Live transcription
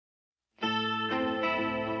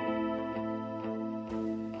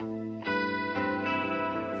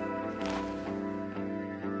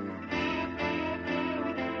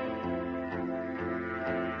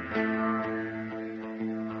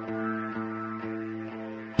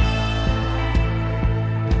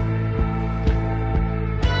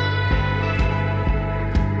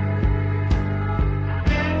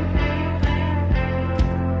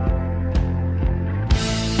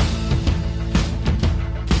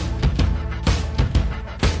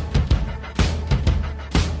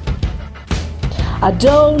I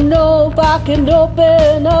don't know if I can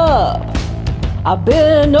open up. I've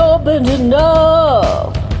been opened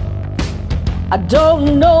enough. I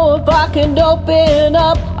don't know if I can open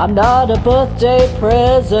up. I'm not a birthday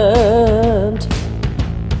present.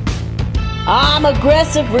 I'm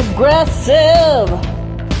aggressive, regressive.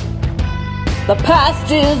 The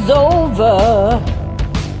past is over,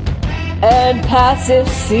 and passive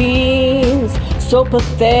seems so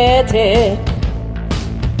pathetic.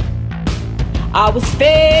 I was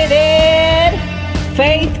faded,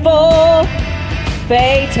 faithful,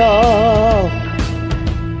 fatal.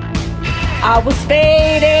 I was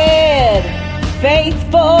faded,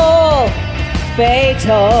 faithful,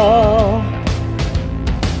 fatal.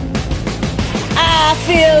 I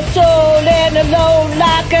feel sold and alone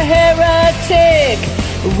like a heretic,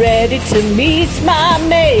 ready to meet my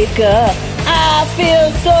maker. I feel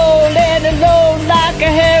sold and alone like a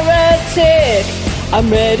heretic. I'm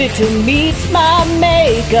ready to meet my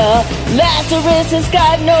maker. Lazarus has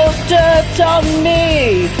got no dirt on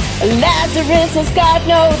me. Lazarus has got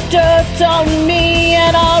no dirt on me.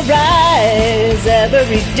 And I'll rise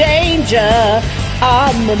every danger.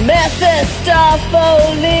 I'm the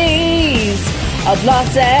Mephistopheles of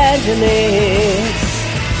Los Angeles.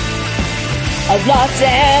 Of Los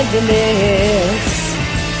Angeles.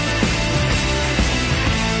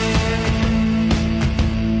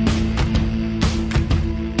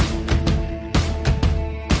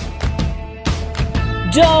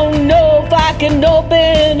 Don't know if I can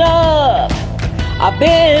open up. I've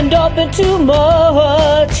been open too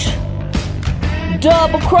much.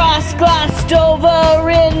 Double cross glossed over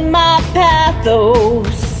in my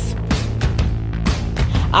pathos.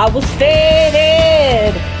 I was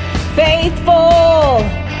faded, faithful,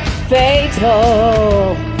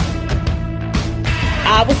 fatal.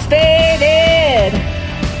 I was faded,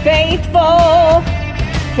 faithful,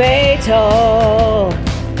 fatal.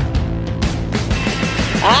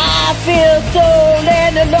 I feel sold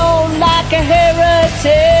and alone like a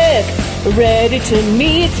heretic, ready to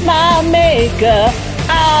meet my maker.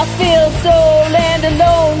 I feel sold and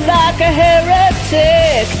alone like a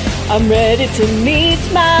heretic. I'm ready to meet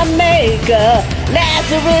my maker.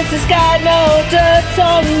 Lazarus has got no dirt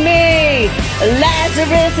on me.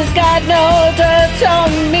 Lazarus has got no dirt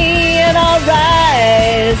on me. And I'll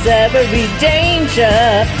rise every danger.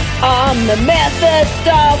 I'm the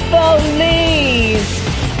Mephistopheles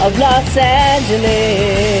of Los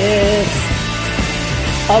Angeles,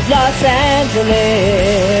 of Los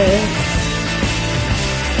Angeles.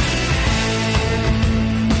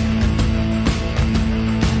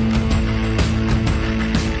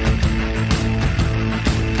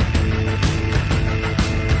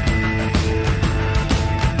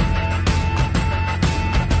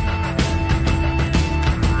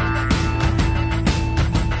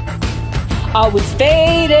 I was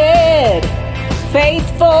faded,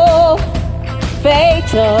 faithful,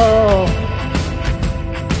 fatal.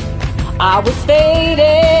 I was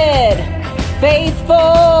faded,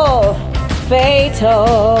 faithful,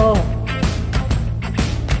 fatal.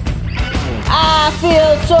 I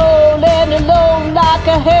feel sold and alone like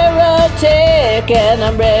a heretic, and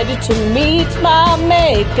I'm ready to meet my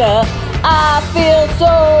maker. I feel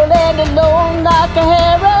sold and alone like a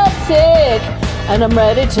heretic, and I'm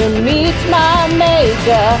ready to meet my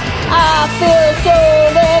maker. I feel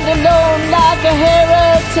sold and alone like a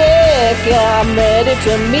heretic. I'm ready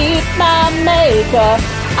to meet my maker.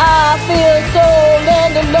 I feel sold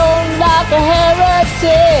and alone like a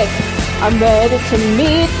heretic. I'm ready to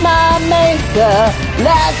meet my maker.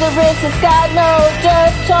 Lazarus has got no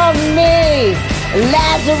dirt on me.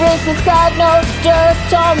 Lazarus has got no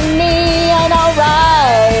dirt on me. And I'll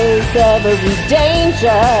rise every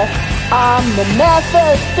danger. I'm the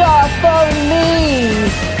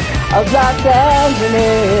Mephistopheles of Los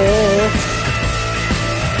Angeles,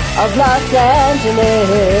 of Los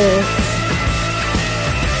Angeles.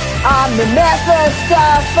 I'm the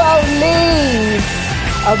Mephistopheles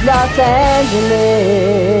of Los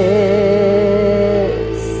Angeles.